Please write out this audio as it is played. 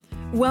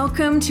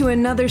Welcome to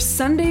another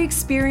Sunday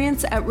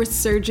experience at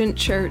Resurgent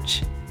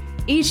Church.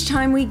 Each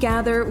time we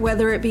gather,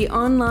 whether it be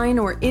online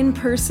or in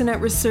person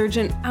at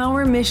Resurgent,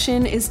 our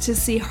mission is to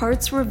see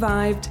hearts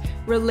revived,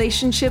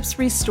 relationships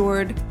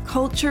restored,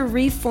 culture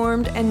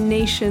reformed, and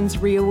nations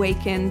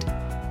reawakened.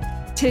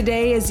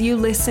 Today, as you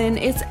listen,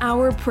 it's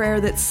our prayer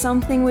that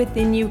something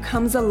within you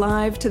comes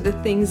alive to the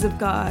things of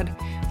God,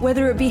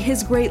 whether it be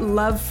His great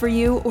love for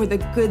you or the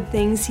good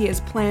things He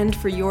has planned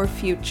for your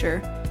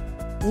future.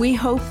 We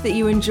hope that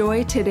you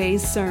enjoy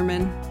today's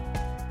sermon.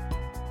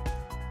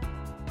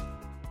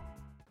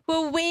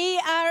 Well, we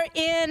are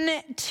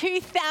in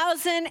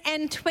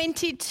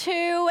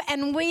 2022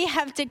 and we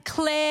have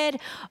declared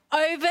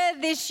over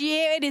this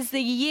year, it is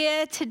the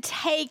year to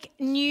take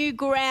new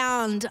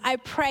ground. I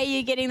pray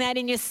you're getting that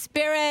in your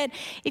spirit.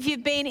 If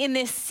you've been in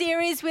this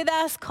series with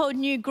us called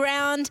New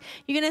Ground,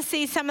 you're going to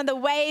see some of the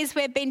ways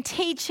we've been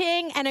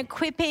teaching and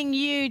equipping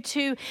you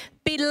to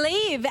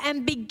believe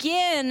and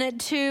begin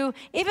to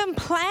even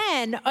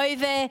plan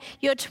over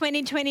your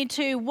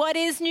 2022. What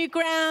is new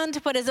ground?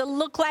 What does it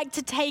look like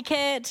to take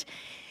it?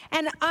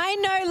 And I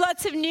know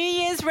lots of New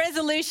Year's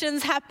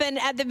resolutions happen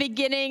at the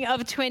beginning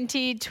of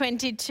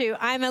 2022.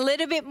 I'm a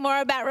little bit more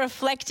about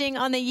reflecting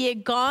on the year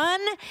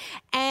gone.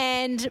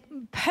 And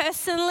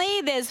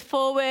personally, there's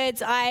 4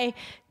 words I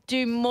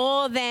do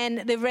more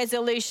than the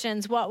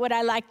resolutions. What would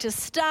I like to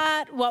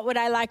start? What would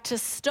I like to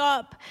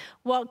stop?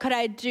 What could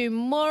I do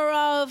more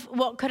of?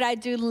 What could I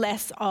do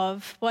less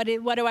of? What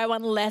do I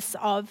want less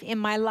of in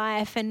my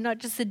life? And not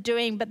just the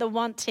doing, but the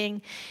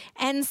wanting.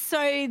 And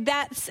so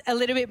that's a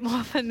little bit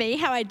more for me,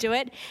 how I do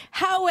it.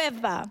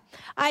 However,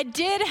 I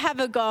did have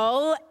a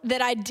goal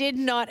that I did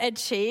not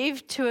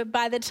achieve to,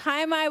 by the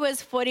time I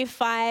was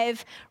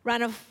 45,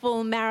 run a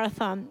full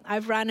marathon.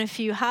 I've run a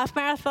few half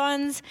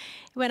marathons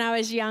when I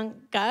was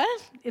younger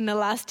in the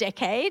last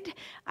decade.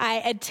 I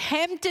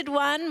attempted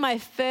one my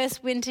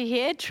first winter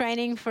here,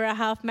 training for a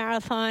half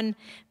marathon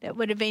that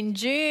would have been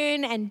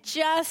June, and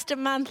just a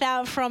month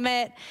out from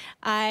it,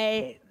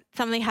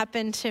 something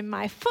happened to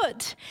my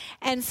foot.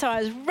 And so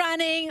I was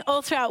running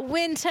all throughout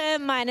winter,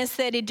 minus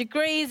 30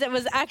 degrees. It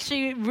was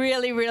actually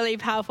really, really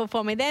powerful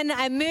for me. Then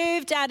I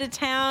moved out of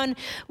town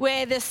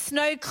where the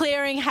snow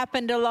clearing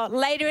happened a lot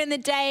later in the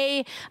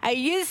day. I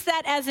used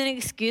that as an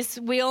excuse.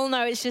 We all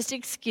know it's just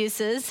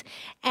excuses.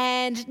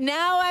 And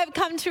now I've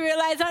come to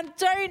realize I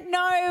don't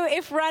know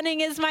if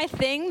running is my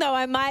thing, though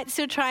I might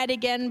still try it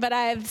again, but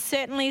I've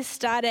certainly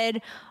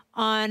started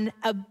on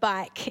a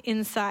bike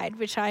inside,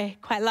 which I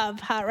quite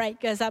love. Heart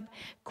rate goes up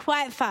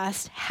quite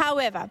fast.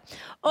 However,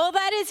 all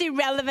that is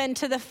irrelevant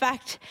to the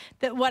fact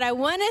that what I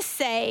want to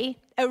say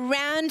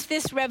around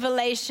this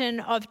revelation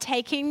of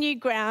taking new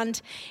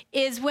ground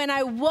is when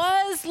I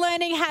was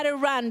learning how to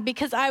run,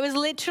 because I was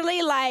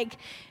literally like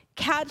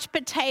couch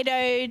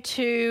potato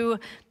to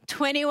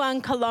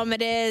 21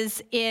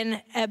 kilometers in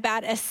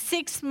about a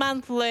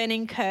 6-month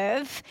learning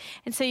curve.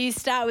 And so you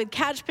start with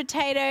couch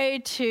potato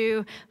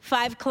to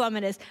 5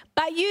 kilometers.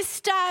 But you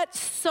start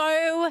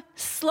so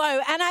slow.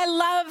 And I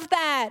love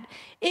that.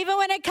 Even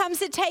when it comes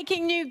to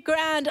taking new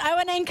ground, I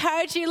want to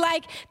encourage you,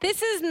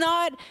 this is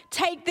not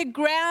take the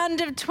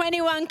ground of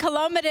 21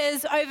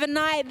 kilometers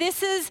overnight.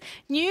 This is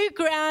new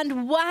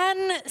ground,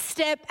 one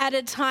step at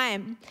a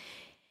time.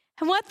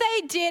 And what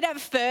they did at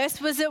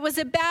first was it was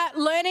about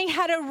learning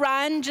how to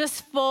run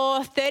just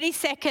for 30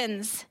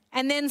 seconds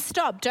and then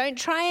stop. Don't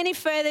try any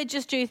further,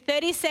 just do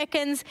 30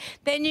 seconds.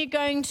 Then you're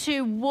going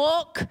to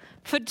walk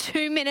for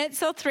 2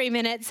 minutes or 3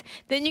 minutes.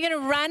 Then you're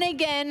going to run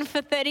again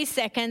for 30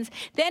 seconds.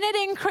 Then it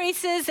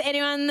increases.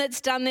 Anyone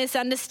that's done this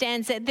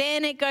understands it.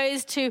 Then it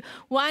goes to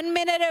 1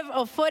 minute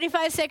or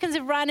 45 seconds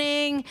of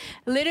running,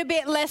 a little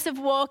bit less of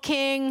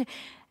walking.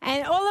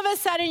 And all of a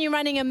sudden you're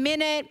running a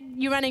minute,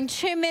 you're running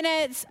 2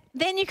 minutes,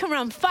 then you can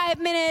run 5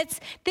 minutes.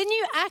 Then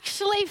you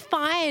actually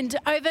find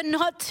over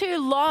not too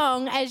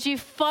long, as you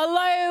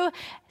follow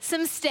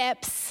some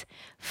steps,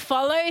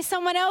 follow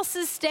someone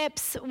else's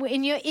steps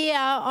in your ear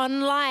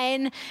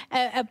online,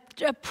 a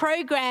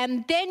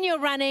program, then you're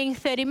running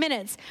 30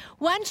 minutes.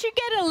 Once you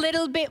get a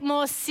little bit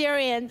more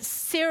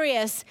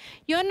serious,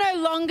 you're no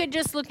longer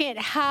just looking at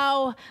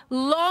how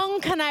long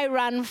can I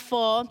run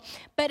for,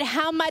 but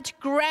how much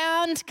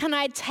ground can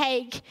I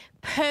take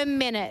per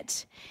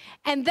minute.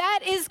 And that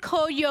is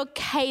called your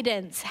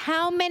cadence.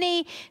 How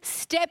many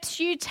steps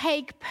you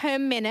take per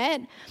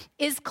minute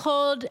is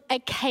called a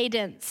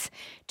cadence.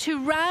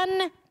 To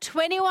run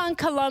 21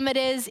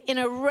 kilometers in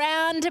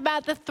around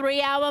about the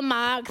 3-hour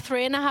mark,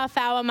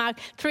 3.5-hour mark,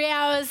 3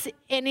 hours,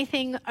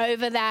 anything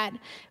over that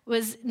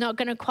was not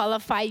going to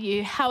qualify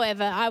you.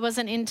 However, I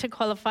wasn't into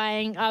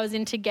qualifying. I was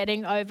into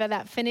getting over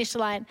that finish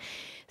line.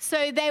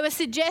 So they were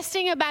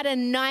suggesting about a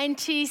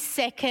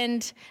 90-step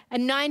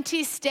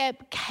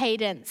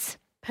cadence.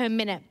 per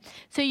minute.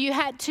 So you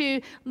had to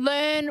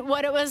learn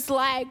what it was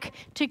like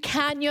to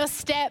count your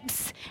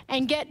steps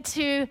and get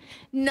to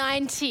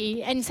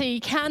 90. And so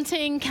you're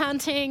counting.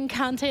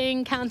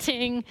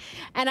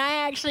 And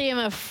I actually am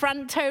a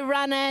front toe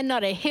runner,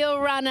 not a heel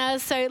runner.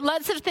 So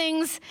lots of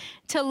things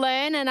to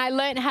learn. And I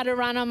learned how to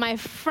run on my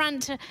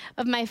front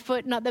of my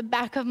foot, not the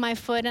back of my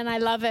foot. And I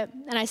love it.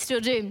 And I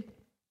still do.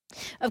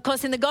 Of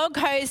course, in the Gold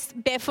Coast,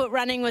 barefoot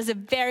running was a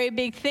very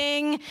big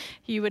thing.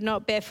 You would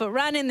not barefoot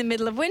run in the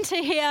middle of winter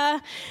here.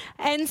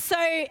 And so,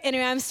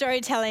 anyway, I'm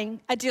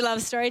storytelling. I do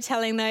love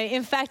storytelling, though.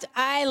 In fact,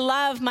 I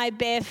love my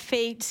bare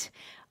feet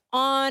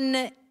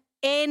on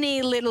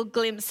any little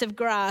glimpse of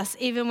grass.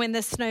 Even when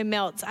the snow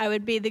melts, I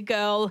would be the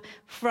girl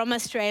from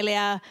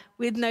Australia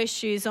with no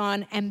shoes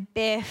on and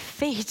bare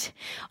feet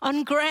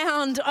on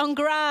ground, on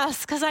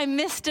grass, because I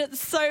missed it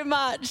so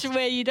much,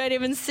 where you don't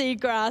even see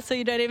grass or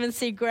you don't even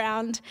see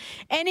ground.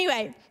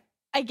 Anyway,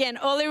 again,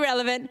 all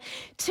irrelevant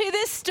to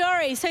this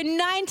story. So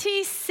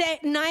 90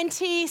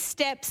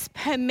 steps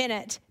per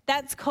minute.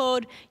 That's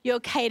called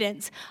your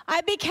cadence. I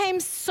became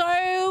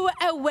so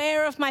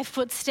aware of my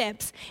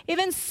footsteps,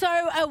 even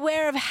so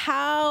aware of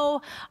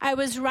how I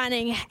was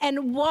running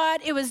and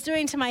what it was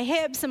doing to my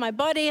hips and my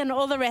body and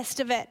all the rest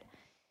of it.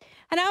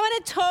 And I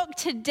want to talk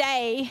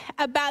today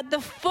about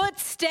the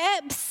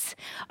footsteps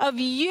of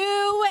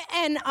you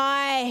and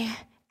I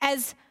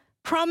as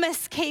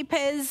promise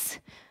keepers,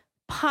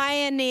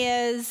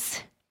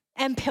 pioneers,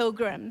 and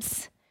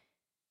pilgrims.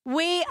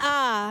 We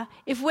are,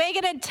 if we're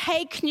going to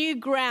take new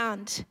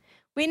ground,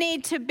 we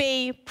need to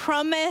be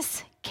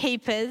promise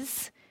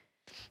keepers,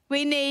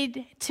 we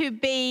need to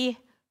be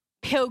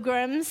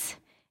pilgrims,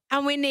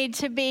 and we need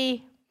to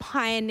be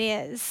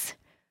pioneers.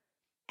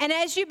 And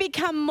as you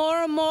become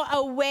more and more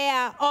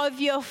aware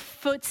of your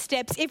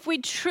footsteps, if we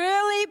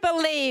truly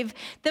believe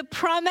the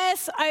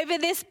promise over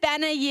this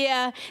banner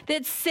year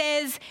that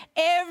says,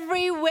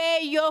 everywhere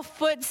your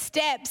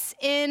footsteps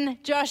in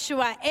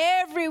Joshua,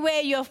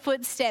 everywhere your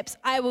footsteps,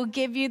 I will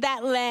give you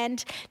that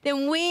land,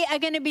 then we are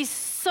going to be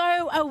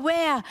so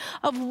aware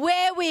of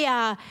where we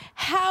are,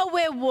 how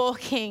we're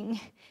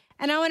walking.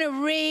 And I want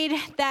to read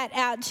that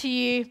out to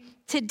you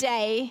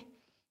today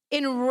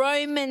in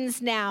Romans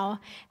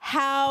now,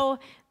 how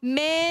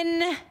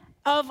men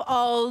of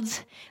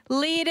old,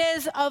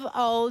 leaders of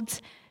old,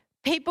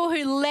 people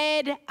who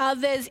led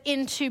others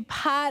into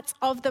parts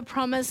of the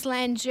promised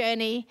land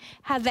journey,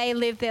 how they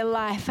lived their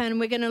life. And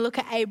we're going to look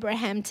at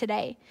Abraham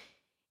today.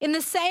 In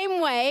the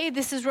same way,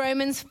 this is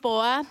Romans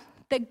 4,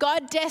 that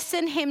God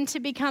destined him to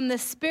become the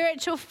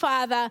spiritual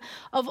father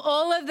of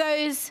all of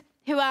those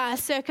who are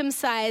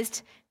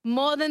circumcised,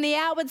 more than the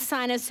outward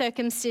sign of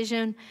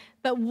circumcision,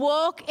 but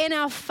walk in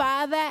our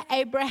father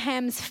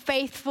Abraham's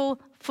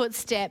faithful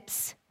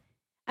footsteps.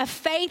 A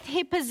faith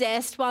he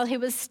possessed while he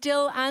was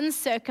still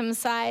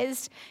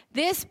uncircumcised.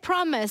 This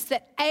promise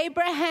that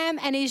Abraham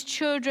and his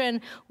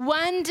children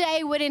one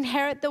day would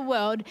inherit the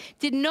world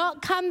did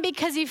not come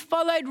because he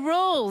followed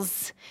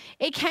rules.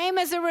 It came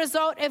as a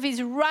result of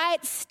his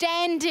right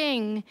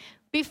standing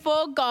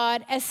before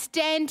God, a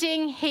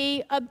standing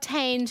he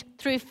obtained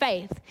through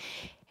faith.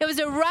 It was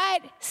a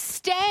right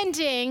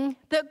standing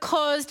that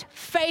caused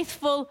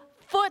faithful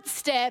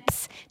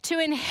footsteps to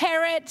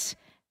inherit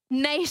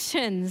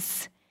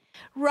nations.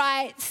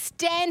 Right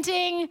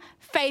standing,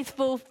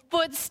 faithful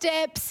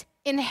footsteps,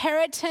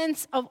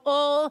 inheritance of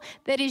all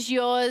that is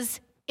yours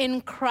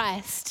in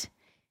Christ.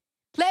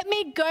 Let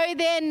me go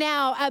there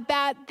now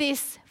about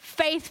this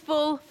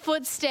faithful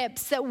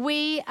footsteps that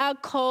we are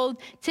called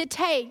to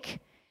take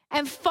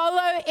and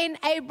follow in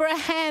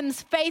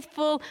Abraham's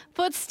faithful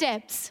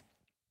footsteps.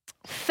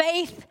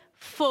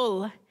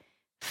 Faithful,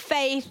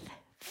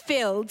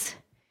 faith-filled.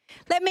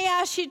 Let me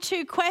ask you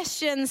two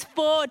questions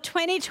for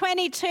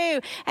 2022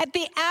 at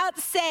the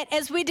outset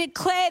as we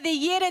declare the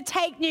year to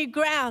take new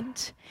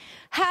ground.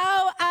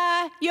 How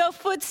are your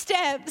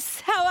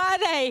footsteps? How are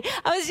they?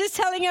 I was just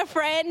telling a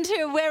friend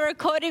who we're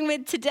recording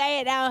with today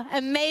at our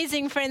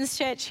amazing Friends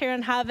Church here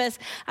in Harvest.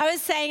 I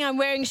was saying I'm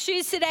wearing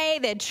shoes today.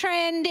 They're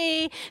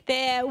trendy.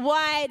 They're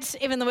white.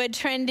 Even the word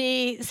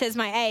trendy says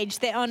my age.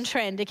 They're on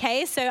trend,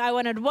 okay? So I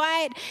wanted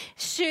white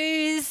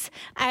shoes.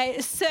 I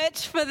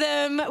searched for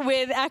them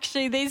with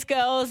actually these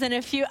girls and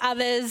a few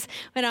others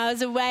when I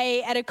was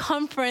away at a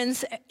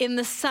conference in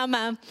the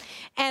summer.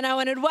 And I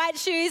wanted white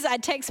shoes. I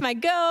text my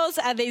girls,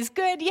 are these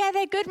good? Yeah,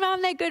 they're good,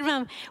 Mum. They're good,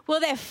 Mum. Well,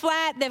 they're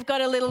flat. They've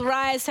got a little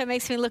rise, so it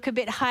makes me look a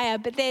bit higher.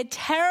 But they're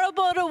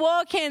terrible to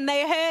walk in.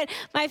 They hurt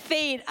my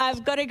feet.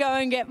 I've got to go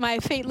and get my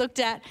feet looked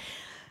at.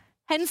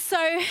 And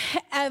so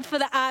for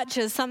the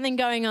arches, something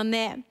going on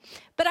there.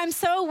 But I'm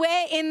so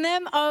aware in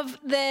them of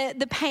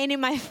the pain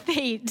in my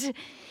feet.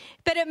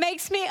 But it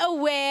makes me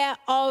aware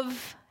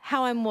of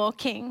how I'm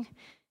walking.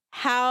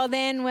 How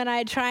then when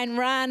I try and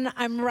run,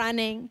 I'm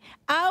running?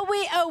 Are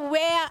we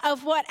aware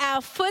of what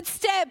our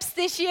footsteps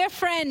this year,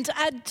 friend,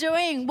 are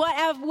doing?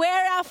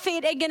 Where our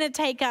feet are going to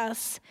take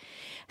us?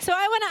 So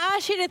I want to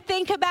ask you to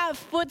think about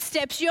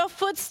footsteps, your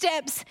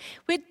footsteps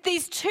with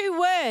these two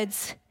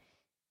words.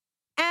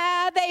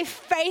 Are they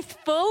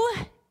faithful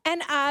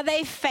and are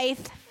they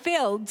faith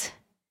faith-filled?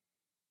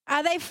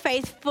 Are they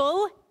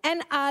faithful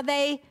and are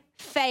they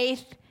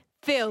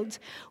faith-filled?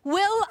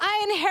 Will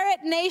I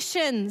inherit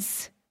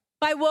nations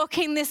by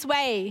walking this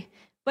way?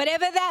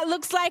 Whatever that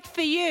looks like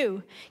for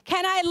you.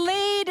 Can I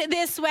lead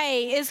this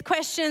way is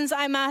questions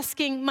I'm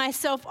asking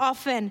myself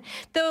often.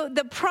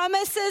 The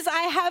promises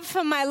I have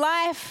for my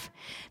life,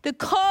 the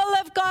call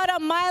of God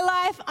on my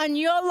life, on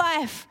your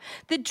life,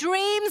 the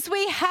dreams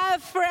we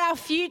have for our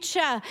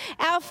future,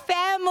 our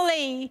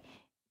family,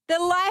 the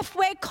life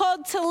we're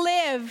called to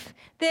live,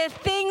 the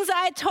things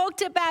I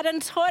talked about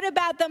and taught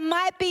about that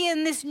might be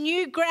in this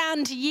new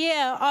ground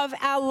year of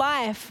our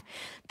life.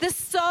 The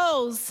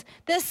souls,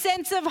 the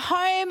sense of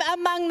home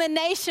among the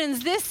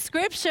nations. This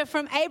scripture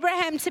from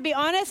Abraham, to be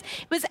honest,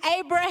 it was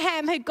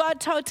Abraham who God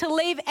told to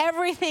leave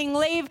everything,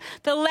 leave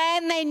the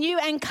land they knew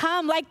and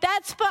come. Like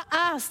that's for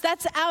us,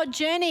 that's our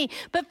journey.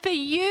 But for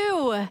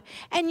you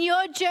and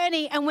your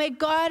journey and where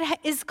God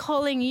is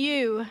calling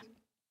you,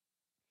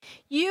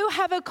 you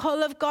have a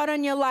call of God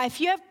on your life.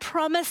 You have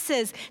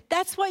promises.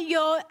 That's what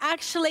you're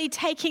actually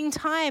taking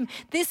time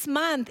this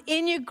month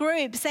in your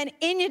groups and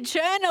in your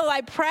journal,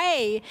 I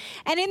pray.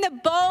 And in the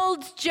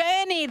bold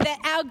journey that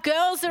our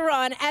girls are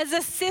on as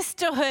a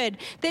sisterhood,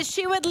 that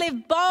she would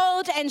live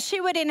bold and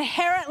she would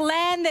inherit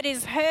land that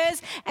is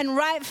hers and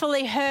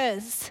rightfully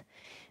hers.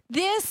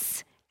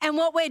 This and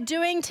what we're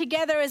doing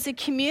together as a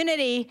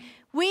community,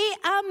 we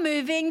are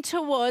moving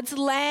towards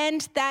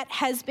land that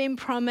has been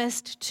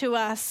promised to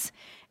us.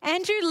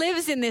 Andrew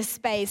lives in this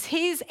space.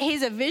 He's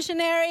a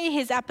visionary,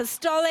 he's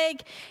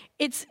apostolic.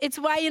 It's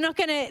why you're not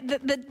going to,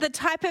 the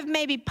type of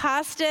maybe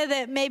pastor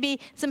that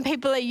maybe some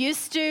people are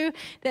used to,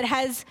 that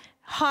has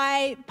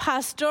high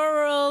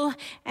pastoral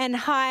and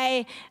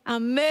high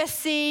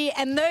mercy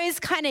and those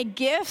kind of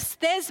gifts.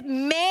 There's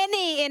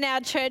many in our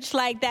church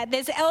like that.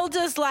 There's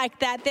elders like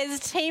that. There's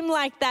a team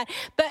like that.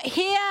 But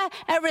here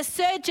at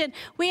Resurgent,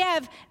 we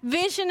have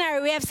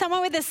visionary. We have someone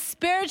with a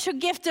spiritual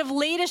gift of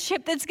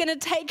leadership that's going to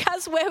take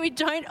us where we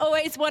don't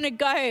always want to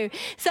go.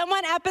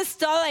 Someone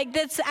apostolic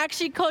that's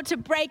actually called to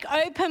break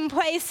open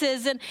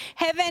places and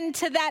heaven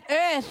to that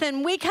earth.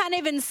 And we can't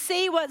even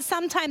see what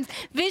sometimes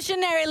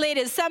visionary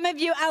leaders, some of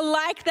you are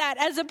like that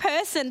as a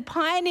person,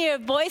 pioneer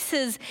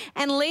voices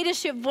and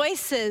leadership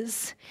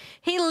voices.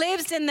 He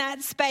lives in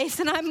that space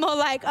and I'm more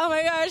like, oh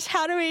my gosh,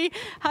 how do we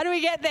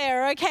get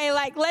there? Okay,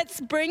 like let's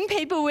bring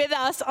people with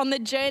us on the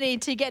journey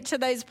to get to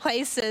those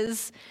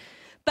places.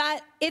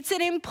 But it's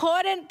an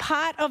important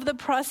part of the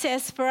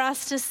process for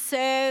us to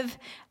serve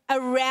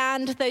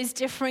around those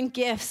different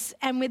gifts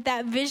and with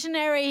that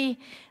visionary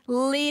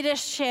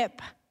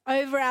leadership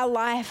over our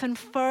life and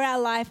for our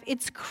life,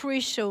 it's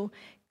crucial.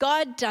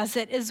 God does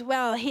it as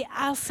well. He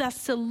asks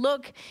us to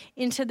look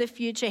into the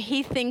future.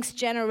 He thinks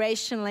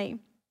generationally.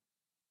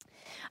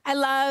 I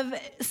love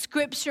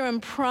scripture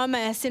and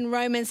promise in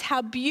Romans.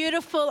 How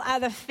beautiful are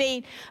the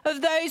feet of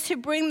those who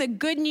bring the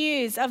good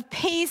news of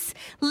peace,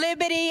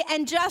 liberty,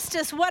 and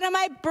justice. What am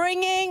I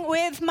bringing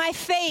with my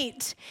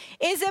feet?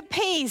 Is it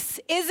peace?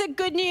 Is it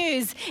good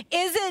news?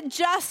 Is it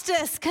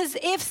justice? Because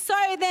if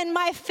so, then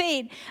my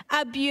feet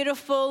are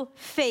beautiful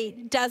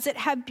feet. Does it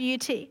have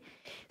beauty?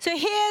 So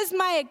here's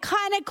my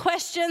kind of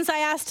questions I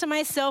ask to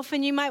myself,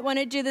 and you might want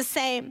to do the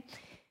same.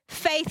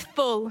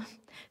 Faithful.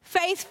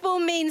 Faithful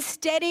means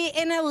steady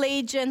in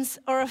allegiance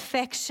or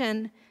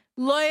affection,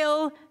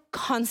 loyal,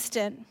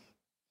 constant.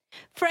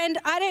 Friend,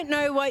 I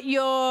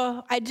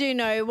do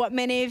know what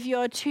many of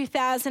your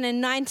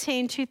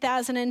 2019,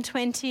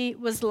 2020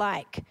 was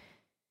like.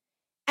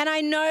 And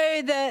I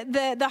know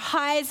the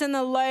highs and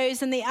the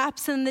lows and the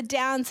ups and the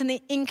downs and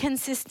the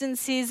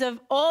inconsistencies of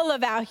all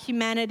of our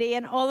humanity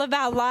and all of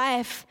our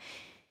life.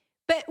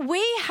 But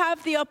we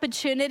have the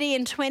opportunity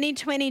in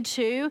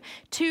 2022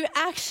 to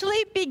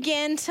actually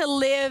begin to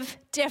live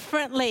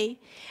differently.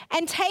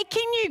 And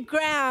taking new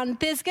ground,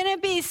 there's going to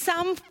be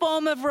some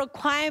form of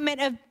requirement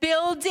of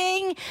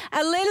building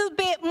a little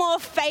bit more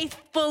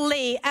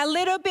faithfully, a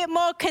little bit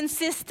more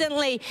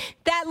consistently,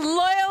 that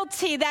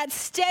loyalty, that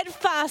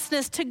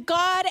steadfastness to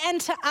God and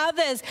to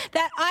others,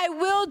 that I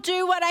will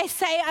do what I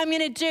say I'm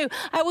going to do.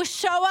 I will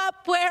show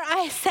up where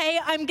I say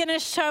I'm going to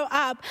show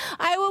up.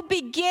 I will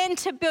begin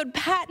to build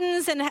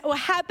patterns and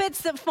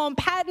habits that form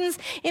patterns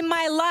in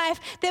my life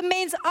that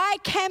means I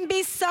can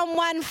be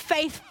someone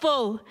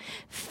faithful.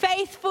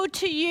 Faithful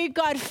to you,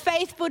 God,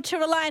 faithful to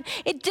rely on.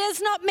 It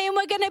does not mean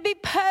we're going to be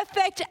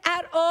perfect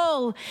at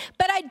all,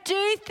 but I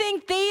do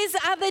think these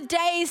are the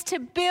days to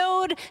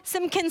build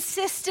some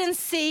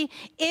consistency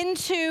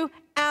into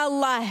our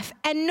life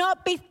and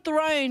not be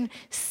thrown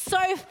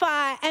so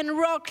far and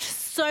rocked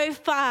so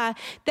far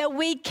that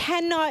we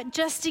cannot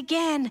just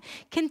again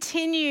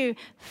continue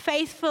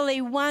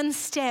faithfully one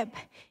step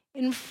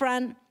in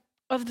front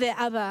of the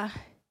other.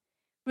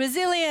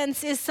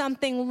 Resilience is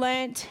something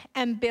learnt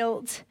and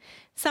built,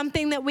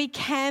 something that we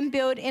can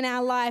build in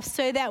our life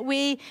so that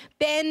we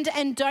bend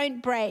and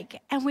don't break,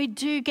 and we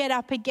do get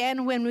up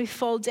again when we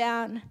fall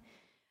down.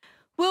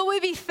 Will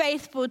we be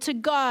faithful to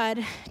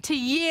God, to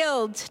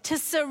yield, to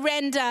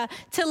surrender,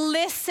 to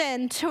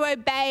listen, to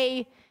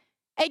obey?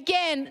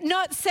 Again,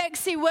 not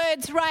sexy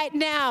words right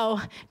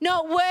now,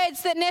 not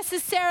words that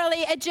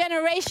necessarily a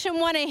generation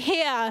want to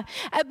hear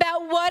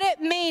about what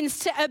it means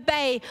to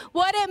obey,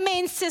 what it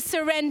means to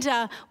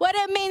surrender, what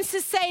it means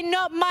to say,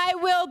 not my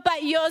will,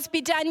 but yours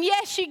be done.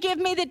 Yes, you give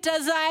me the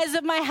desires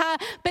of my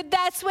heart, but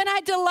that's when I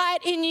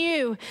delight in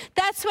you.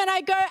 That's when I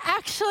go,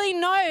 actually,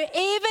 no,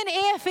 even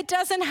if it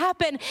doesn't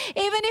happen,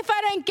 even if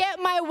I don't get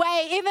my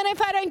way, even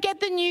if I don't get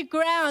the new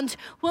ground,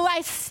 will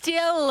I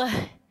still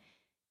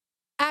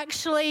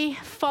actually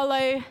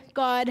follow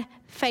God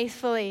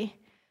faithfully?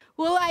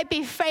 Will I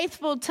be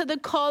faithful to the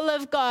call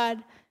of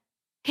God,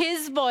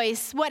 his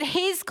voice, what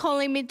he's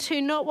calling me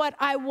to, not what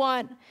I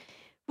want?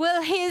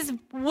 Will his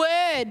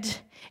word,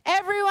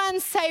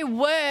 everyone say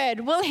word,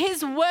 will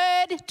his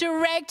word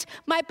direct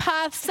my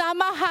path? Psalm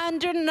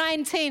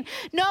 119,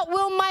 not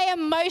will my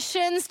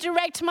emotions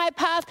direct my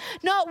path,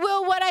 not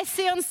will what I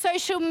see on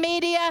social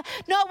media,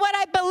 not what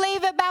I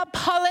believe about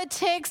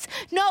politics,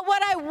 not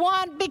what I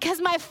want because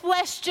my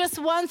flesh just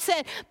wants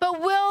it, but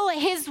will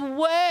his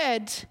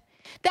word,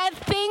 that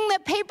thing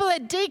that people are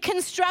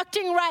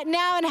deconstructing right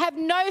now and have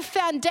no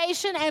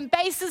foundation and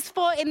basis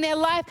for in their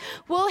life,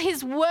 will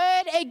his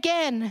word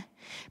again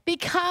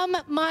become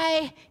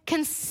my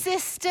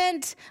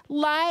consistent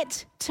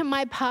light to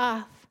my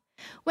path?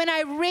 When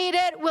I read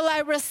it, will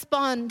I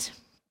respond?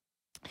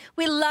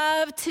 We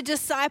love to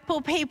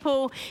disciple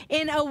people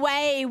in a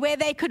way where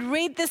they could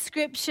read the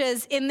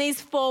scriptures in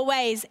these 4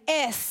 ways.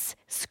 S,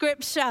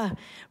 scripture.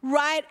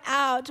 Write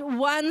out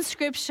one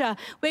scripture.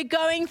 We're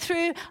going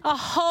through a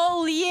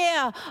whole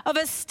year of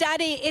a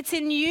study. It's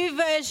in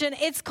YouVersion.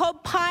 It's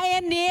called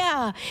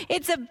Pioneer.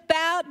 It's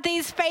about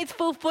these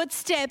faithful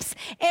footsteps.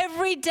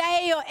 Every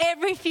day or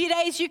every few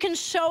days, you can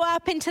show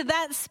up into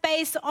that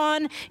space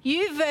on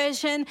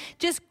YouVersion.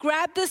 Just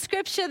grab the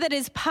scripture that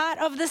is part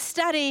of the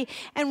study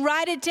and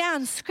write it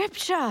down.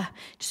 Scripture.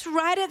 Just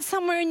write it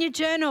somewhere in your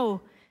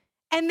journal.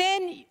 And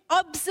then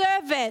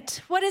observe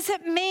it. What does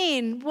it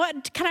mean?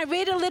 What can I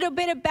read a little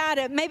bit about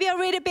it? Maybe I'll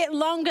read a bit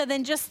longer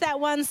than just that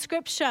one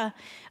scripture.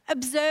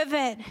 Observe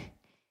it.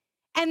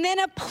 And then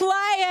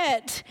apply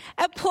it.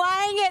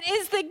 Applying it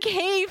is the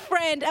key,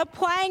 friend.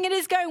 Applying it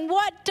is going,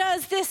 what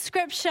does this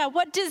scripture,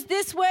 what does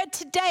this word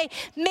today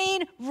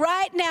mean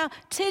right now,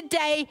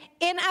 today,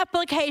 in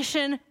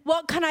application?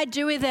 What can I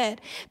do with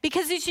it?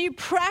 Because as you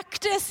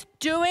practice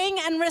doing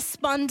and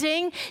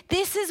responding,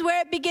 this is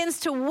where it begins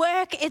to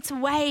work its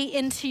way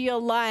into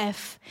your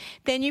life.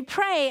 Then you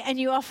pray and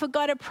you offer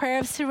God a prayer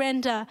of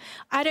surrender.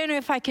 I don't know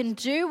if I can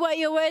do what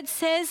your word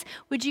says.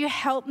 Would you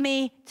help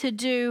me to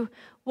do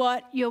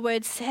what your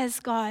word says,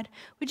 God?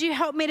 Would you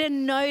help me to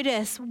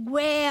notice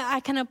where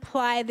I can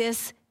apply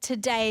this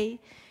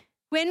today?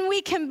 When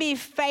we can be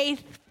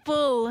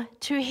faithful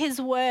to his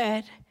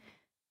word,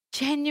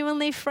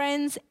 genuinely,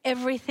 friends,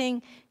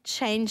 everything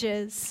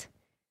changes.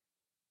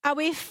 Are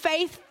we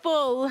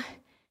faithful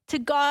to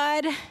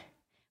God? Are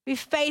we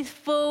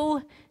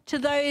faithful to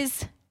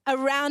those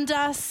around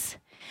us?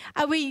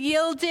 Are we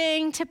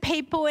yielding to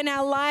people in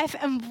our life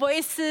and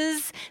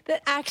voices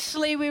that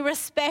actually we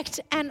respect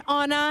and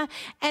honor?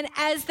 And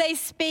as they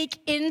speak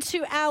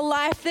into our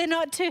life, they're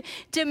not to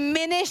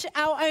diminish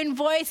our own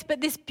voice, but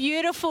this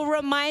beautiful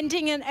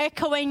reminding and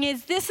echoing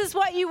is, this is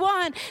what you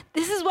want.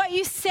 This is what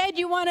you said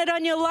you wanted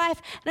on your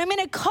life. And I'm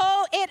going to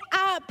call it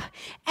up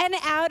and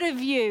out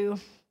of you.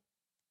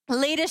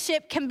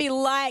 Leadership can be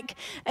like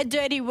a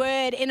dirty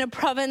word in a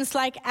province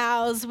like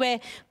ours where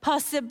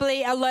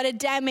possibly a lot of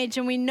damage,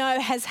 and we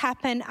know, has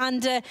happened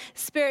under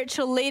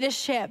spiritual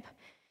leadership.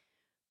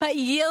 But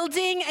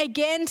yielding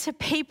again to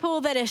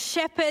people that are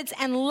shepherds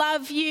and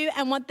love you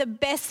and want the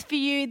best for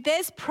you,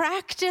 there's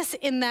practice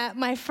in that,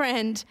 my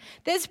friend.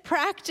 There's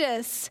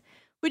practice.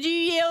 Would you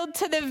yield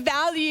to the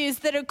values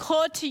that are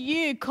core to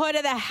you, core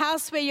to the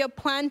house where you're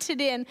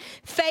planted in?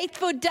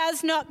 Faithful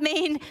does not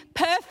mean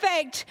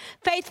perfect.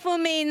 Faithful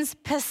means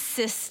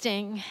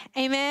persisting.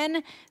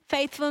 Amen?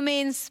 Faithful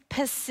means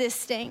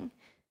persisting.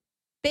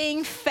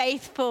 Being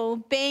faithful,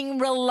 being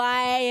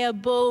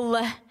reliable,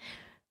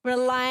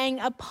 relying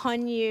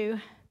upon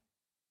you,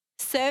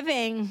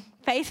 serving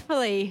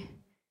faithfully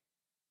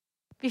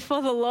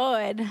before the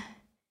Lord.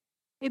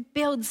 It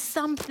builds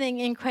something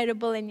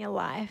incredible in your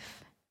life.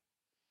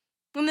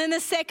 And then the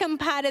second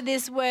part of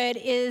this word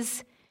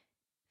is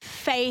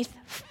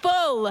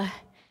faithful.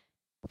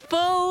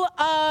 Full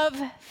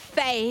of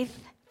faith.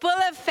 Full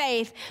of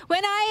faith.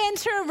 When I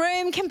enter a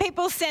room, can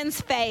people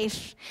sense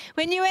faith?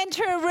 When you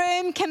enter a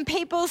room, can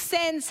people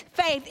sense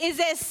faith? Is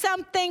there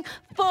something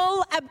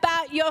full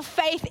about your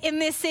faith in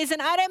this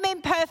season? I don't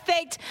mean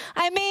perfect.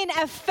 I mean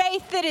a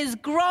faith that is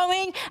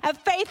growing, a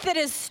faith that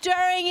is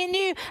stirring in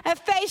you, a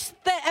faith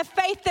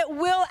that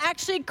will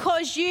actually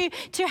cause you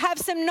to have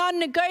some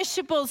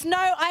non-negotiables. No,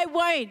 I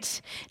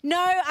won't.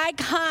 No, I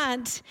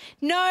can't.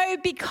 No,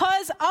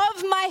 because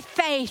of my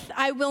faith,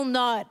 I will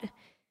not.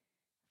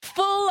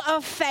 Full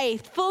of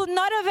faith, full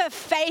not of a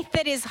faith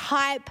that is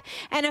hype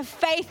and a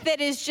faith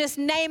that is just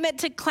name it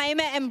to claim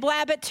it and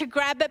blab it to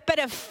grab it, but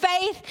a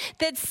faith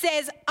that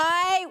says,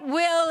 I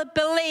will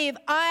believe,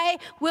 I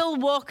will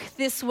walk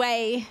this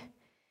way.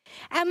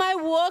 Am I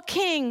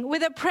walking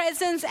with a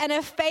presence and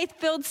a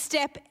faith-filled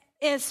step,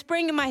 a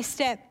spring in my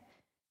step?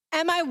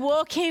 Am I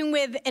walking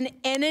with an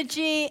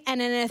energy and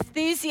an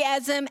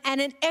enthusiasm and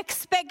an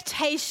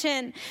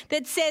expectation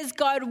that says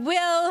God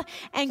will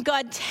and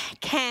God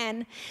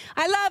can?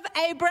 I love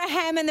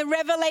Abraham and the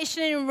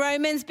revelation in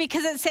Romans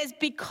because it says,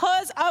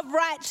 because of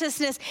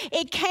righteousness,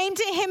 it came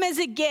to him as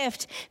a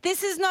gift.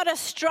 This is not a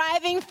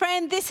striving,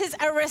 friend. This is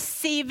a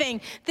receiving.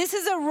 This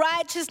is a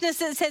righteousness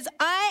that says,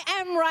 I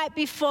am right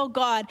before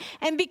God.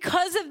 And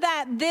because of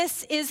that,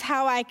 this is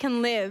how I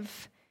can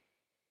live.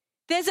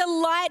 There's a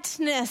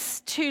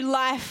lightness to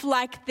life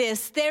like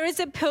this. There is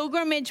a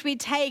pilgrimage we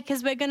take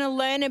as we're going to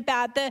learn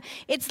about.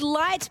 It's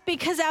light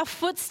because our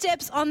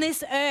footsteps on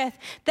this earth,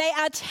 they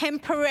are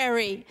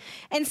temporary.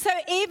 And so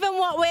even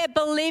what we're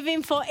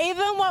believing for,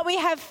 even what we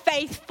have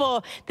faith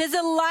for, there's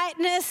a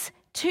lightness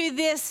to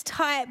this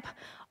type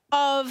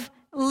of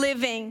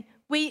living.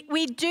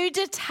 We do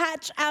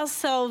detach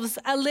ourselves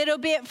a little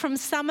bit from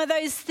some of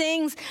those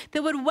things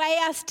that would weigh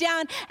us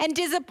down and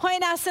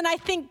disappoint us. And I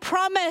think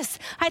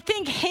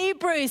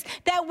Hebrews,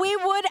 that we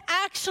would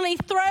actually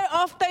throw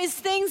off those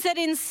things that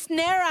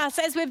ensnare us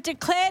as we've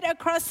declared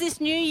across this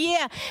new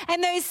year,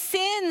 and those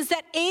sins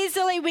that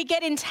easily we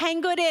get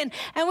entangled in.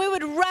 And we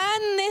would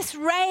run this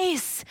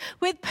race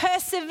with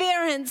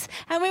perseverance,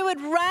 and we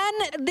would run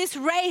this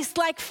race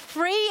like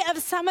free of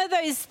some of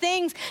those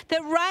things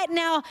that right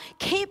now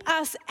keep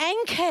us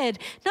anchored,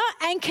 not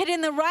anchored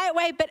in the right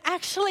way, but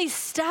actually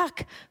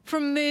stuck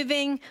from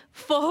moving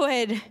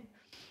forward.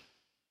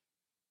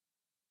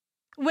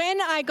 When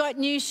I got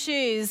new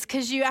shoes,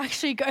 because you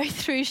actually go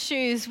through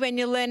shoes when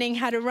you're learning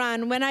how to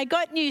run, when I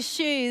got new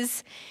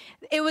shoes,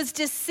 it was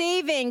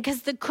deceiving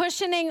because the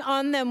cushioning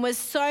on them was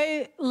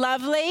so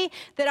lovely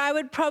that I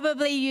would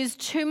probably use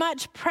too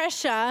much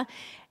pressure,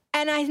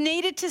 and I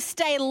needed to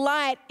stay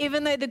light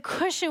even though the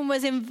cushion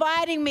was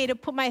inviting me to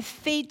put my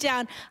feet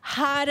down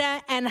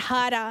harder and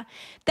harder.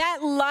 That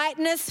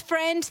lightness,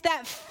 friend,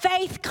 that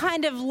faith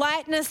kind of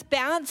lightness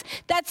bounce,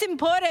 that's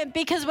important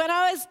because when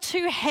I was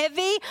too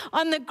heavy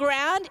on the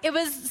ground, it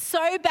was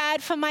so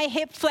bad for my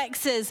hip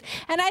flexors.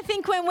 And I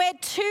think when we're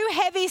too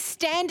heavy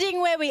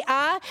standing where we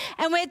are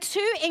and we're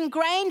too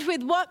ingrained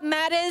with what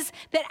matters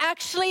that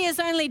actually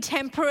is only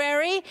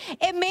temporary,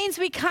 it means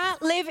we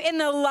can't live in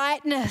the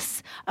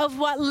lightness of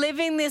what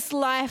living this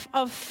life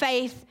of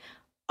faith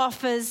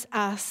offers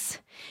us.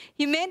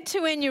 You're meant to,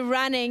 when you're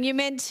running, you're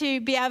meant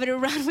to be able to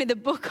run with a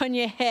book on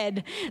your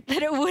head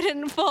that it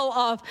wouldn't fall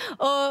off.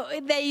 Or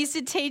they used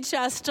to teach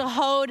us to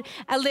hold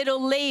a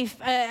little leaf,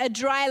 a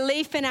dry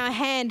leaf in our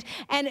hand,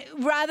 and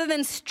rather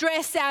than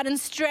stress out and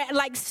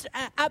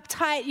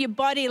uptight your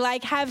body,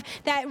 like have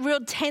that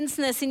real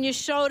tenseness in your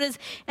shoulders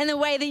and the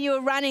way that you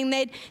were running,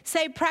 they'd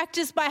say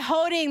practice by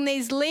holding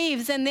these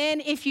leaves, and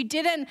then if you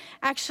didn't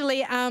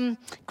actually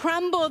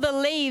crumble the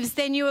leaves,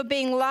 then you were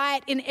being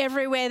light in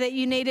everywhere that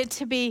you needed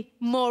to be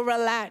more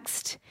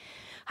relaxed.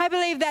 I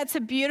believe that's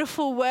a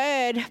beautiful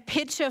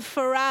picture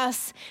for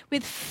us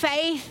with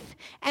faith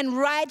and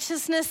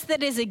righteousness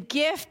that is a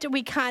gift.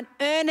 We can't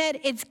earn it.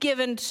 It's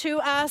given to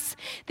us.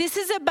 This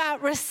is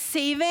about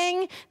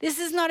receiving. This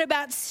is not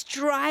about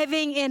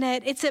striving in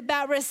it. It's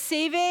about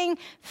receiving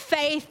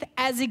faith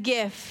as a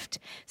gift.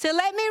 So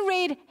let me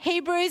read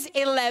Hebrews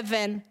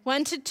 11,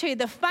 1-2.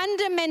 The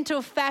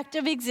fundamental fact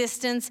of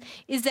existence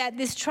is that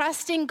this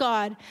trust in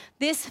God,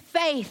 this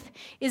faith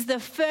is the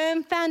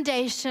firm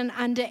foundation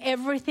under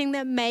everything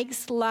that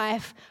makes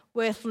life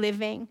worth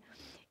living.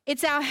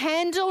 It's our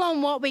handle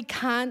on what we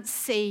can't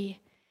see.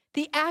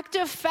 The act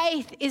of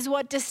faith is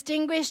what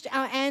distinguished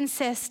our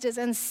ancestors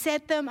and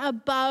set them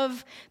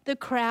above the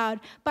crowd.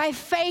 By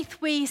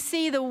faith, we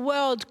see the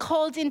world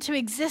called into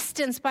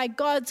existence by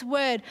God's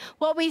word,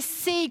 what we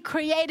see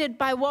created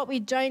by what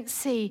we don't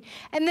see.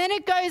 And then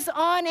it goes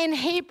on in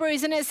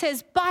Hebrews and it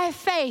says, by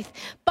faith,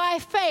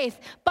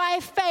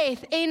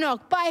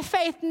 Enoch, by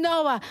faith,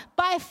 Noah,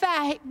 by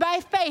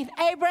faith,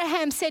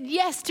 Abraham said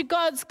yes to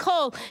God's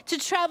call to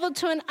travel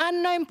to an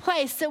unknown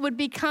place that would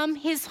become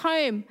his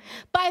home.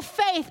 By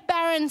faith,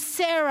 barren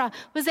Sarah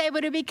was able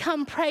to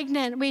become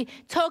pregnant. We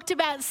talked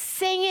about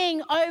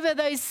singing over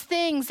those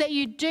things that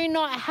you do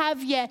not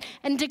have yet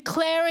and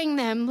declaring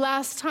them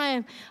last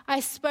time I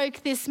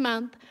spoke this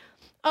month.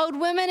 Old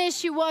woman as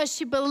she was,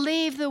 she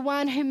believed the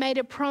one who made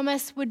a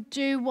promise would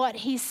do what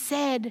he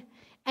said,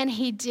 and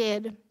he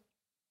did.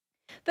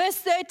 Verse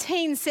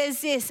 13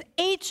 says this,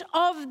 each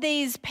of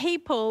these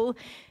people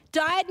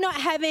died not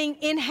having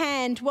in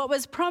hand what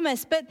was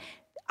promised, but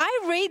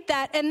I read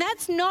that, and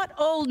that's not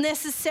all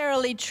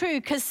necessarily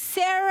true because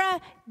Sarah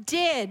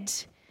did,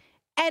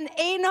 and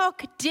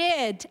Enoch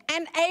did,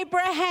 and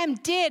Abraham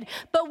did.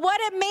 But what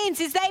it means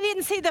is they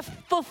didn't see the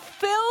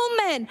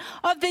fulfillment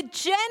of the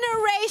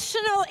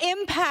generational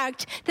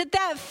impact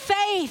that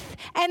faith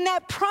and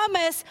that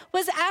promise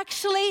was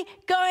actually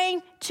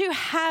going to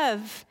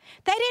have.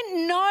 They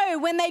didn't know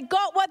when they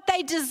got what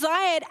they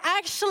desired.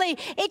 Actually,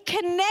 it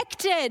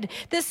connected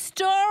the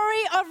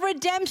story of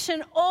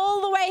redemption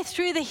all the way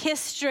through the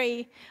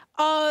history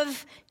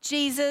of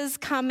Jesus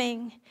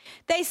coming.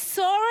 They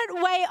saw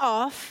it way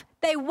off.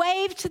 They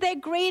waved their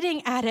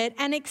greeting at it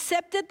and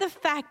accepted the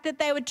fact that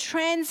they were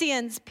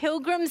transients,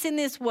 pilgrims in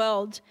this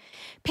world.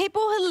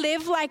 People who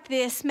live like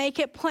this make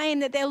it plain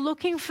that they're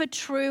looking for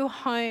true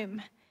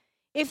home.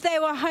 If they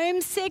were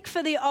homesick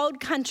for the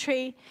old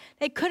country,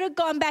 they could have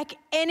gone back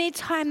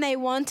anytime they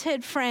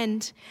wanted,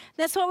 friend.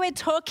 That's what we're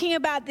talking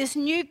about, this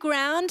new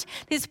ground,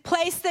 this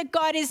place that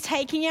God is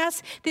taking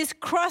us, this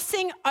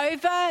crossing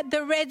over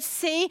the Red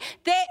Sea.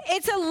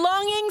 It's a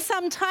longing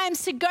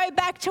sometimes to go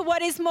back to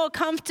what is more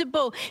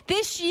comfortable.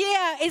 This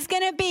year is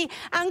going to be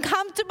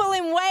uncomfortable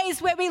in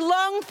ways where we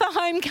long for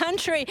home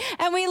country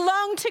and we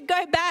long to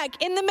go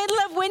back. In the middle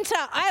of winter,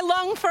 I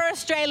long for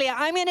Australia.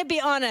 I'm going to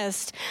be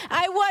honest.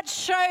 I watch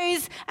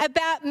shows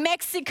about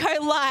Mexico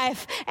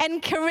life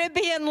and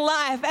Caribbean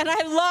life, and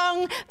I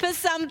long for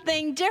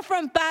something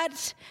different,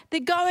 but the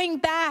going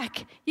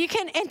back, you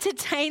can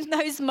entertain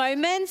those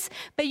moments,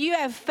 but you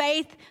have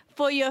faith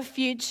for your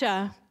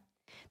future.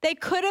 They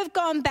could have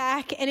gone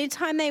back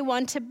anytime they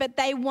wanted, but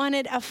they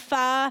wanted a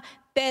far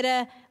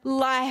better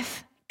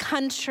life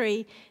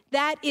country.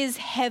 That is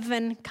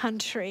heaven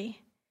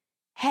country.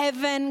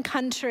 Heaven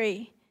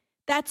country.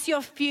 That's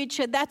your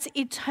future. That's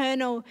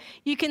eternal.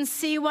 You can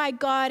see why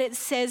God, it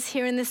says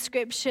here in the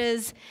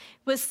scriptures,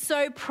 was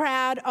so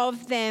proud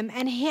of them.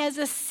 And he has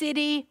a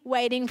city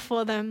waiting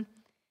for them.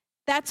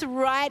 That's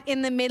right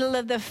in the middle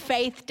of the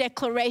faith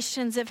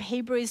declarations of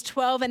Hebrews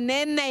 12. And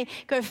then they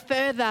go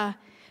further.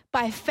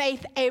 By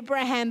faith,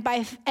 Abraham,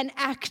 by an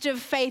act of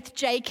faith,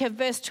 Jacob,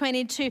 verse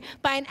 22,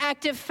 by an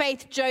act of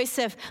faith,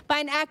 Joseph, by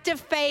an act of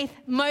faith,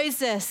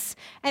 Moses,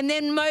 and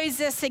then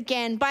Moses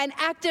again. By an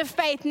act of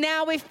faith,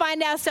 now we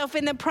find ourselves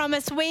in the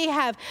promise we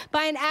have.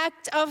 By an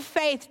act of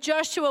faith,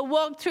 Joshua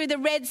walked through the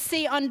Red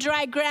Sea on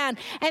dry ground,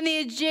 and the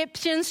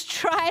Egyptians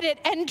tried it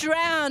and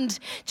drowned.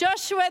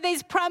 Joshua,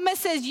 these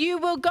promises, you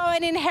will go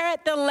and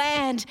inherit the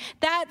land.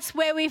 That's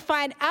where we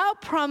find our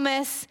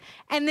promise.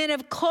 And then,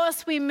 of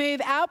course, we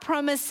move our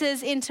promises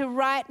into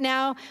right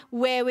now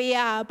where we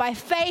are. By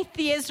faith,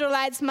 the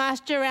Israelites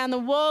marched around the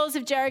walls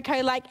of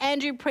Jericho like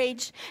Andrew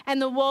preached, and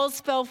the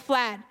walls fell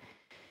flat.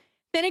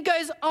 Then it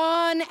goes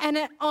on and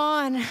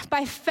on.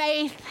 By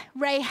faith,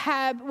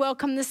 Rahab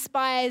welcomed the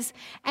spies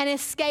and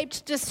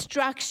escaped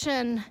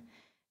destruction.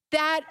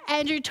 That,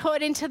 Andrew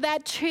taught into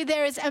that too.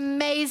 There is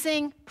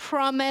amazing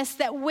promise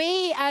that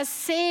we are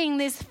seeing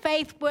this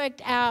faith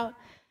worked out.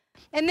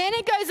 And then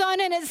it goes on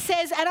and it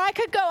says, and I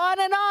could go on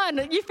and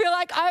on. You feel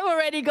like I've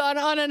already gone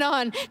on and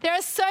on. There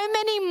are so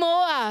many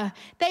more.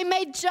 They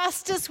made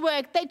justice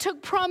work. They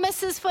took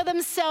promises for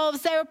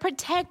themselves. They were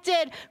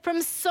protected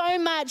from so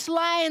much,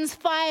 lions,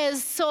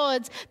 fires,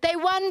 swords. They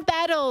won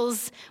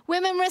battles.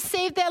 Women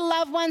received their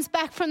loved ones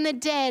back from the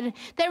dead.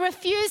 They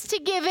refused to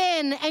give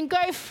in and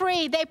go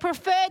free. They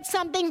preferred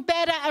something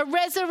better, a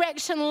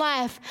resurrection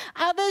life.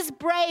 Others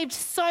braved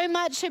so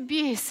much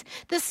abuse.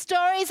 The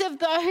stories of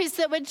those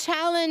that were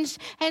challenged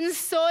and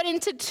sawed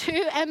into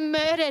two and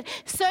murdered.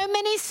 So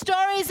many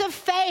stories of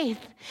faith.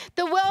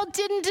 The world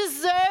didn't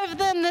deserve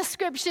them, the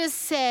scriptures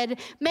said,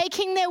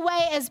 making their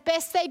way as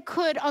best they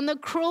could on the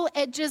cruel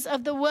edges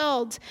of the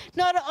world.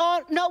 Not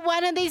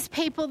one of these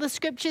people, the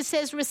scripture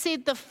says,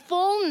 received the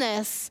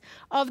fullness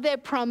of their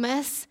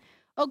promise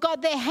or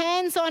got their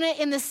hands on it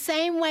in the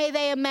same way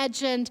they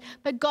imagined,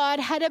 but God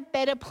had a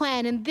better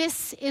plan. And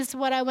this is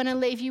what I want to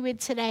leave you with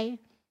today,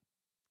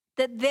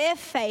 that their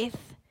faith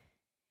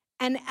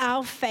and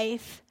our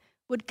faith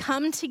would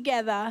come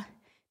together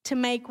to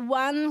make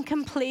one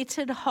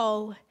completed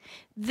whole.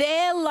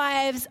 Their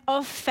lives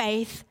of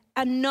faith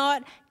are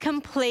not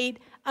complete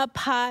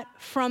apart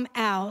from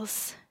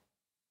ours.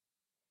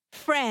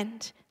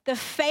 Friend, the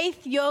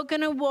faith you're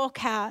going to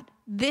walk out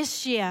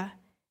this year,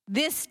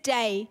 this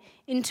day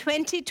in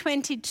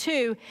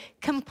 2022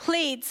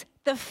 completes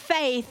the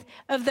faith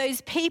of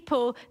those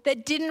people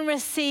that didn't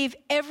receive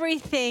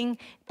everything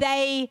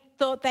they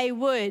thought they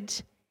would.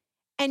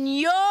 And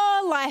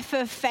your life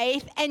of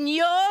faith and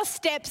your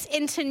steps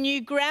into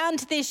new ground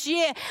this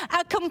year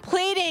are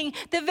completing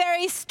the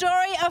very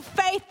story of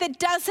faith that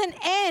doesn't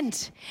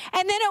end.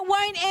 And then it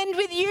won't end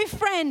with you,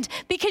 friend,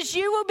 because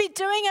you will be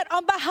doing it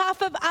on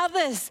behalf of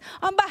others,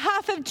 on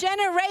behalf of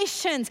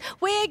generations.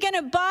 We are going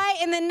to buy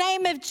in the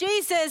name of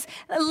Jesus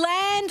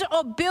land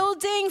or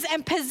buildings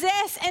and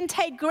possess and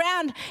take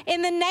ground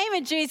in the name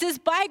of Jesus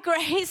by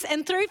grace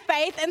and through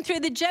faith and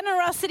through the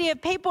generosity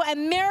of people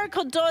and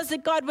miracle doors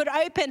that God would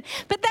open.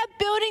 But that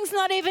building's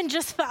not even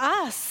just for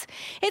us.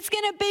 It's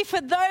going to be for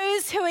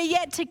those who are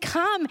yet to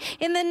come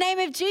in the name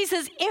of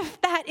Jesus, if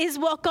that is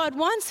what God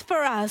wants for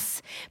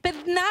us.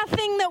 But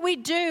nothing that we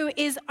do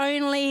is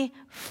only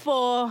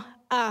for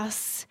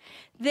us.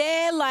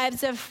 Their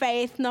lives of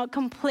faith not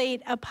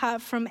complete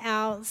apart from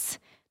ours,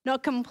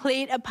 not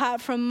complete apart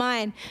from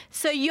mine.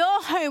 So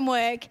your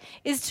homework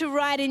is to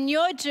write in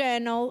your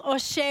journal or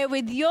share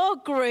with your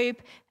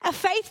group a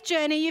faith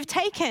journey you've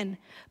taken.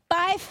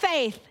 By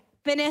faith,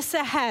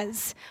 Vanessa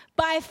has.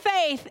 By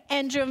faith,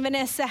 Andrew and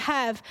Vanessa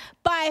have.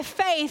 By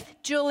faith,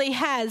 Julie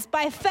has.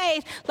 By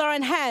faith,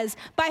 Lauren has.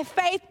 By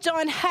faith,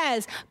 John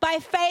has. By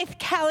faith,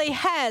 Callie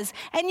has.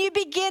 And you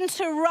begin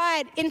to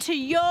write into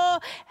your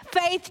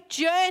faith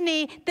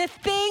journey the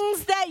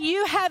things that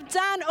you have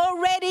done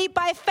already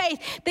by faith,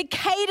 the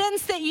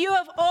cadence that you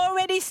have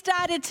already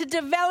started to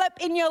develop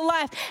in your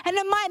life. And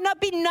it might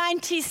not be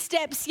 90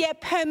 steps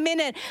yet per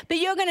minute, but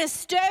you're going to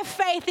stir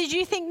faith as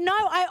you think, no,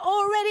 I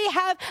already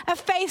have a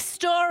faith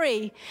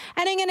story.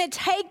 And I'm going to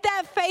take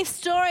that faith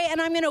story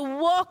and I'm going to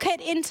walk it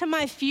into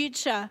my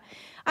future.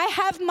 I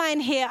have mine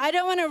here. I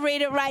don't want to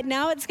read it right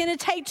now. It's going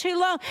to take too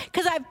long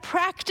because I've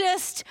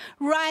practiced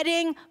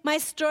writing my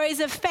stories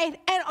of faith.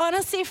 And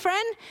honestly,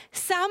 friend,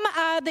 some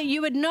are that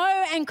you would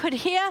know and could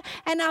hear,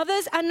 and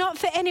others are not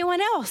for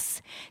anyone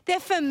else. They're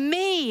for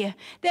me.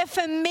 They're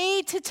for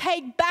me to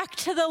take back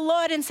to the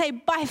Lord and say,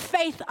 by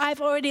faith,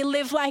 I've already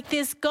lived like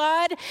this.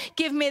 God,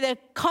 give me the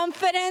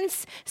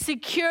confidence,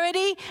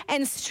 security,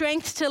 and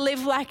strength to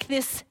live like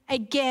this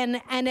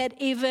again and at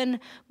even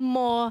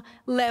more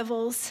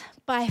levels.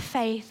 By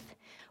faith.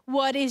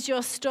 What is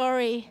your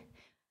story?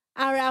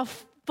 Are our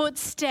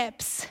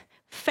footsteps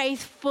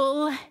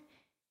faithful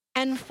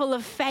and full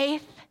of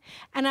faith?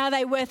 And are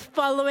they worth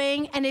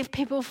following? And if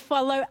people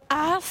follow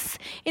us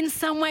in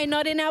some way,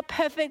 not in our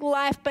perfect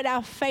life, but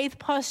our faith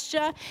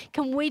posture,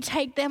 can we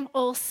take them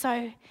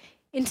also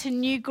into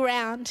new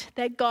ground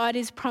that God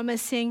is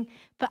promising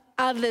for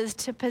others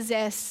to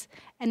possess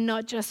and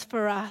not just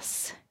for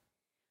us?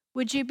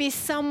 Would you be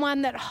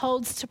someone that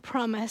holds to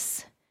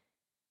promise?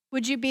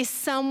 Would you be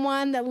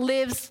someone that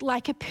lives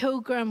like a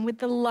pilgrim with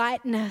the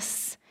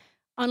lightness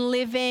on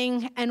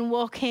living and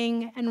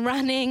walking and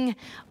running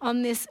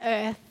on this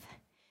earth?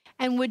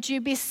 And would you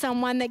be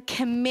someone that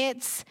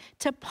commits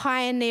to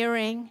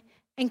pioneering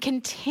and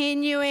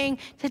continuing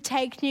to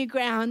take new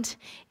ground,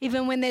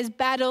 even when there's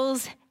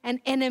battles and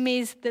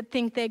enemies that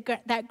think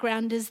that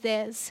ground is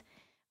theirs?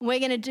 We're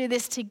going to do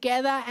this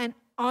together. And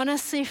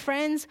honestly,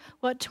 friends,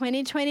 what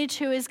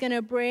 2022 is going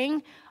to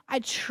bring, I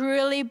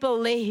truly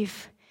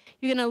believe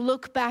you're going to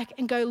look back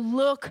and go,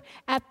 look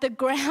at the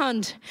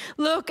ground.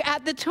 Look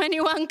at the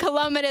 21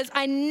 kilometers.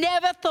 I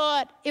never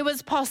thought it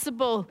was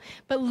possible,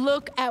 but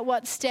look at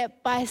what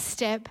step by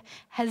step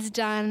has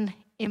done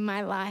in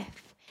my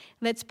life.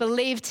 Let's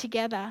believe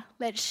together.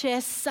 Let's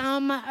share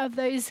some of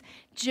those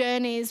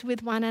journeys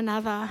with one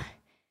another.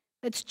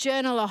 Let's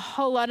journal a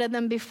whole lot of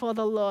them before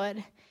the Lord.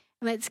 And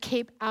let's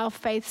keep our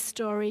faith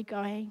story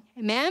going.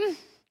 Amen?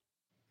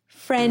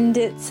 Friend,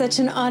 it's such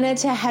an honor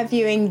to have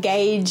you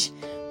engage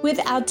with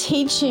our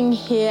teaching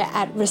here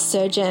at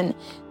Resurgent.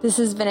 This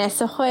is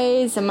Vanessa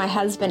Hoyes, and my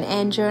husband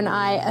Andrew and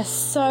I are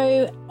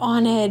so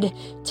honored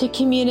to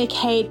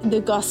communicate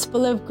the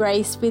gospel of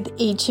grace with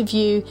each of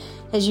you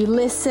as you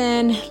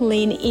listen,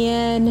 lean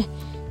in,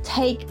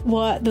 take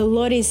what the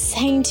Lord is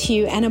saying to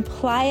you and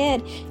apply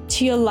it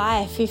to your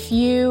life. If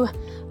you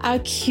are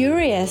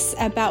curious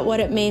about what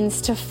it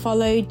means to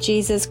follow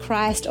Jesus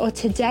Christ, or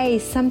today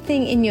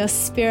something in your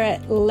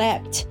spirit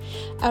leapt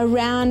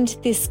around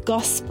this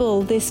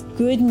gospel, this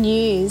good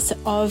news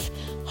of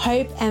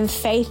hope and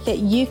faith that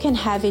you can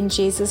have in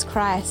Jesus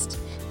Christ,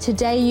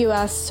 today you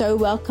are so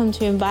welcome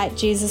to invite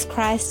Jesus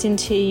Christ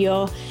into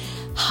your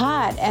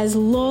heart as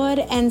Lord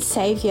and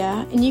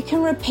Savior. And you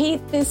can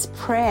repeat this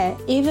prayer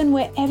even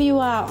wherever you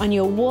are, on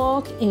your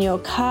walk, in your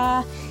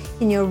car,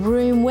 in your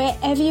room,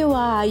 wherever you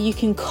are. You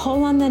can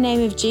call on the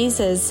name of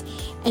Jesus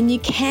and you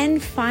can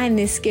find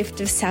this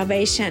gift of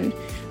salvation.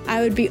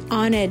 I would be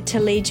honored to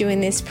lead you in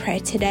this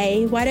prayer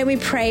today. Why don't we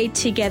pray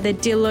together?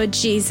 Dear Lord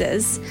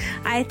Jesus,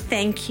 I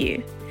thank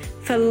you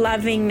for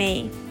loving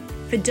me,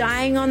 for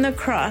dying on the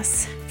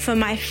cross for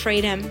my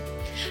freedom.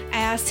 I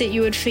ask that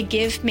you would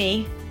forgive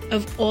me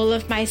of all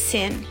of my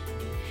sin.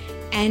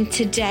 And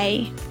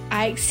today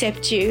I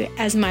accept you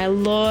as my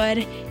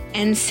Lord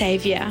and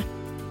Savior.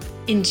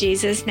 In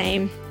Jesus'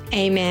 name,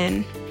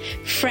 amen.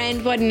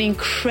 Friend, what an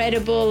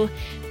incredible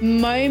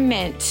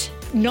moment,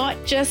 not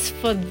just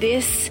for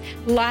this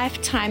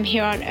lifetime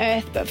here on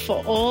earth, but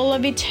for all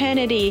of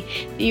eternity,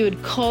 that you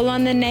would call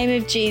on the name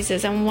of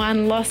Jesus and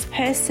one lost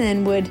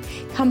person would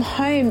come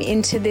home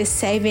into this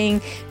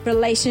saving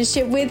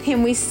relationship with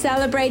him. We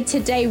celebrate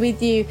today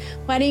with you.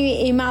 Why don't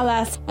you email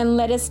us and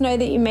let us know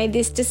that you made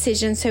this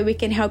decision so we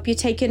can help you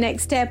take your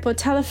next step, or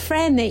tell a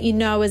friend that you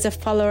know is a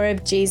follower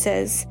of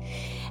Jesus.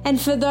 And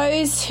for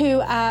those who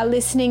are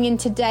listening in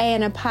today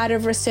and are part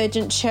of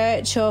Resurgent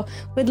Church, or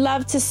would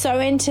love to sow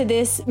into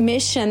this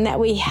mission that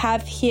we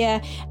have here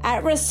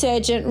at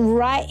Resurgent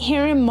right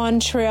here in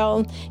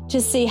Montreal, to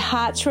see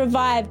hearts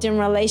revived and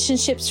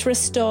relationships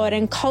restored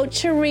and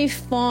culture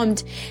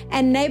reformed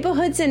and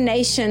neighborhoods and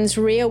nations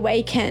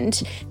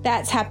reawakened,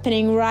 that's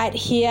happening right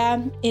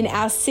here in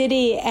our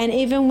city, and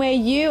even where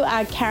you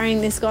are carrying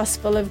this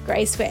gospel of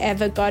grace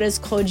wherever God has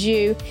called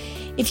you.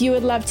 If you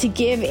would love to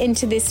give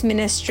into this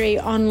ministry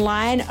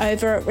online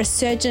over at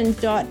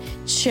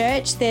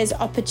resurgent.church, there's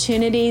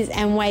opportunities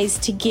and ways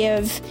to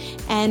give.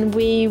 And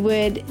we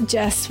would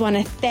just want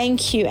to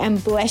thank you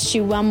and bless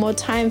you one more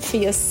time for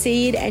your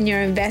seed and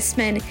your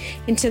investment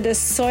into the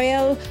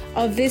soil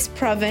of this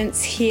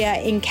province here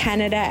in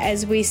Canada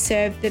as we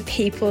serve the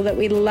people that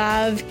we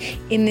love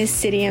in this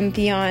city and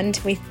beyond.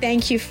 We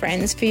thank you,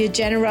 friends, for your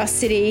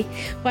generosity.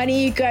 Why don't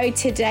you go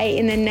today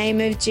in the name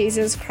of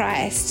Jesus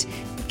Christ,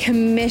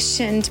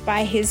 commissioned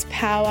by his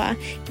power,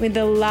 with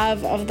the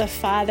love of the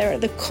Father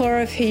at the core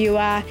of who you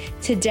are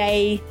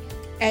today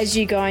as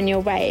you go on your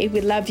way.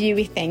 We love you.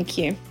 We thank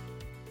you.